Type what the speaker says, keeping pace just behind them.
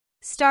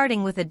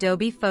Starting with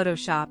Adobe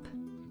Photoshop.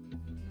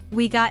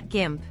 We got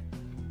GIMP.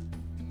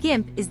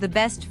 GIMP is the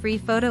best free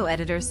photo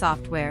editor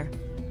software.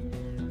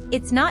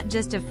 It's not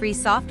just a free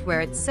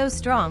software, it's so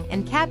strong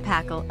and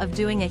capable of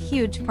doing a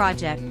huge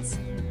projects.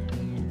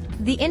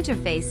 The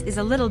interface is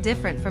a little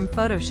different from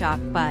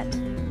Photoshop, but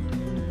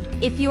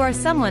if you are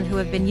someone who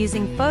have been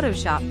using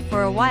Photoshop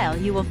for a while,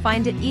 you will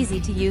find it easy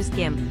to use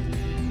GIMP.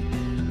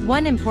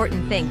 One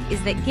important thing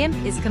is that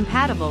GIMP is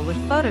compatible with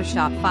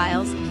Photoshop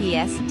files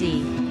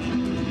PSD.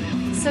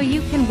 So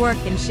you can work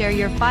and share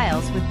your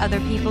files with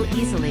other people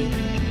easily.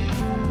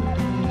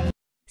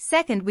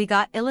 Second, we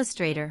got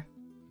Illustrator.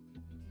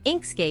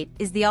 Inkscape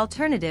is the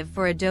alternative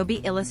for Adobe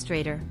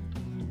Illustrator.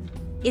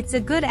 It's a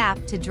good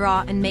app to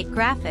draw and make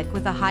graphic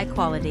with a high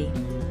quality.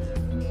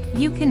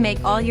 You can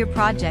make all your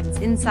projects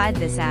inside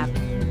this app.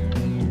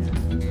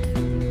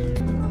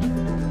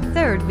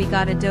 Third, we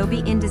got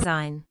Adobe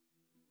InDesign.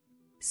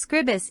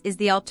 Scribus is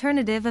the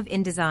alternative of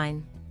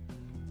InDesign.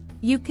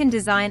 You can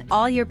design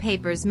all your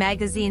papers,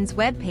 magazines,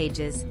 web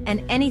pages,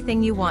 and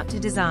anything you want to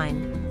design.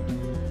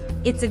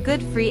 It's a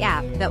good free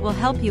app that will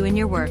help you in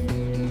your work.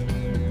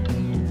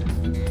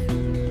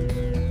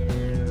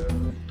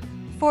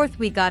 Fourth,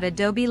 we got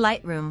Adobe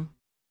Lightroom.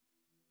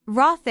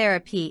 Raw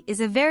Therapy is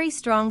a very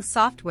strong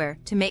software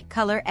to make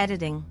color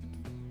editing.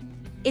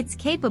 It's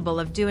capable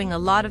of doing a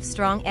lot of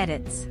strong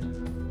edits.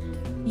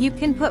 You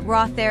can put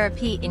Raw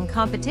Therapy in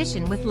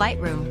competition with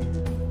Lightroom.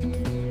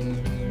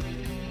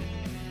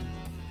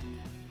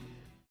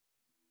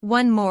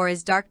 One more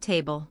is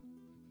Darktable.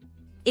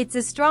 It's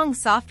a strong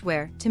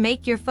software to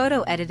make your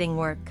photo editing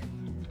work.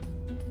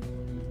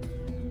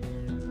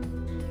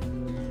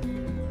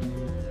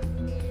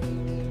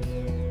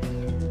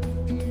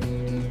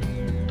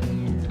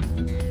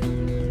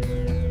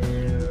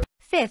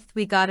 Fifth,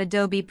 we got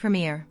Adobe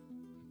Premiere.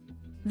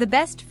 The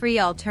best free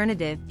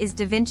alternative is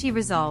DaVinci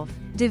Resolve.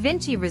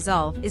 DaVinci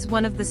Resolve is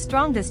one of the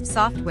strongest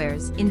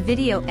softwares in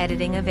video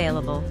editing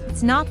available.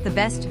 It's not the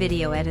best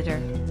video editor.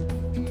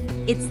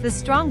 It's the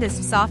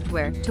strongest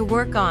software to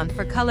work on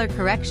for color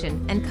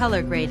correction and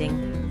color grading.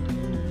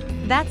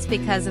 That's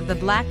because of the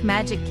black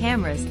magic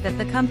cameras that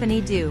the company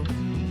do.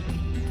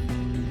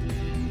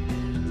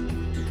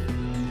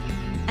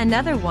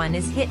 Another one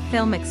is Hit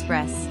Film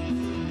Express.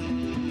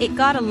 It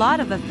got a lot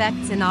of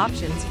effects and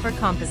options for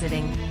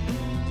compositing.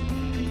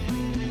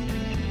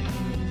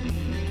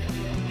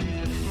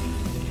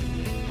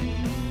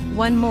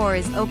 One more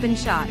is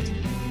OpenShot.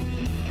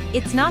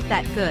 It's not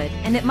that good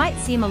and it might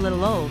seem a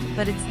little old,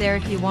 but it's there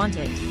if you want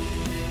it.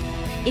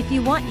 If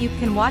you want, you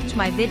can watch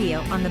my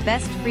video on the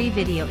best free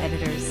video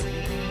editors.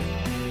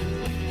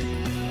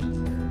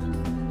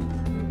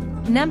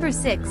 Number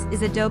 6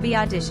 is Adobe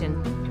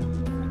Audition.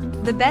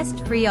 The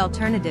best free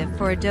alternative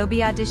for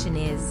Adobe Audition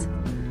is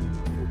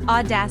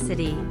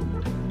Audacity.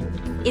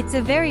 It's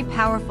a very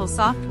powerful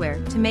software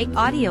to make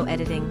audio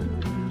editing.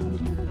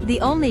 The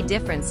only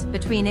difference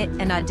between it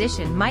and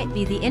Audition might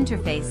be the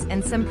interface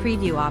and some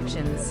preview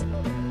options.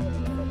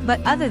 But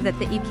other than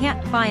that, you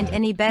can't find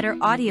any better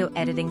audio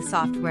editing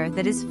software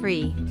that is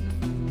free.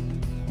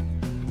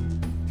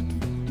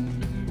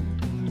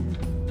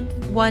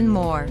 One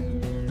more.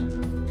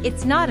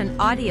 It's not an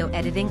audio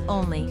editing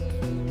only.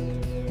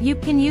 You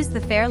can use the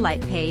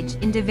Fairlight page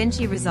in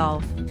DaVinci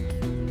Resolve.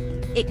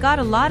 It got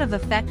a lot of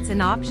effects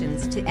and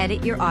options to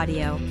edit your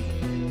audio.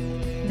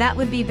 That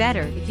would be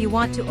better if you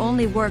want to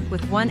only work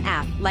with one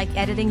app, like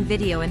editing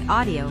video and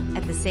audio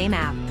at the same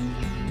app.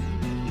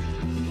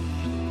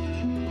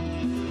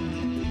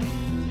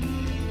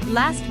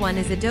 Last one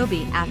is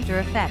Adobe After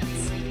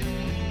Effects.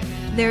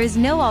 There is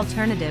no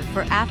alternative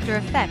for After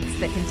Effects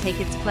that can take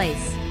its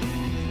place.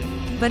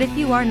 But if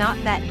you are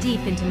not that deep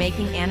into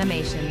making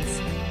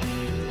animations,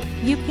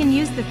 you can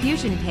use the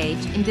Fusion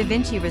page in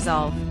DaVinci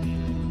Resolve.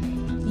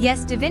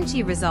 Yes,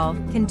 DaVinci Resolve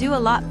can do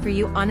a lot for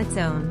you on its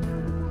own.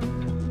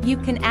 You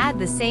can add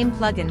the same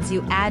plugins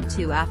you add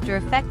to After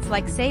Effects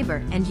like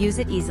Saber and use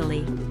it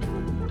easily.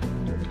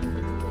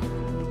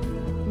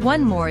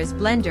 One more is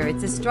Blender.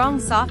 It's a strong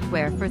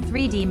software for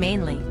 3D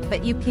mainly,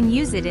 but you can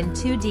use it in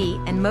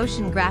 2D and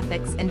motion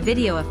graphics and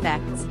video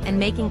effects and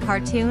making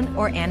cartoon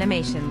or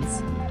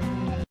animations.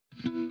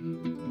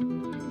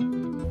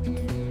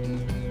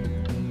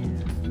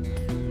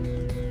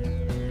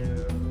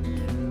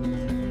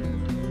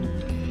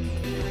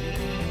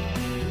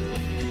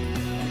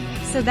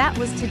 So that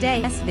was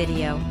today's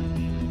video.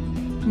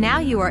 Now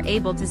you are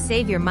able to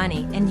save your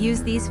money and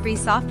use these free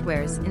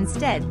softwares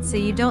instead, so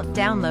you don't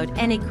download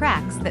any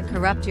cracks that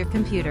corrupt your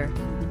computer.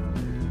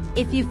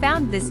 If you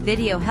found this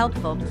video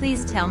helpful,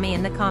 please tell me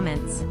in the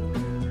comments.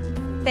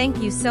 Thank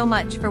you so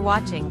much for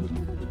watching.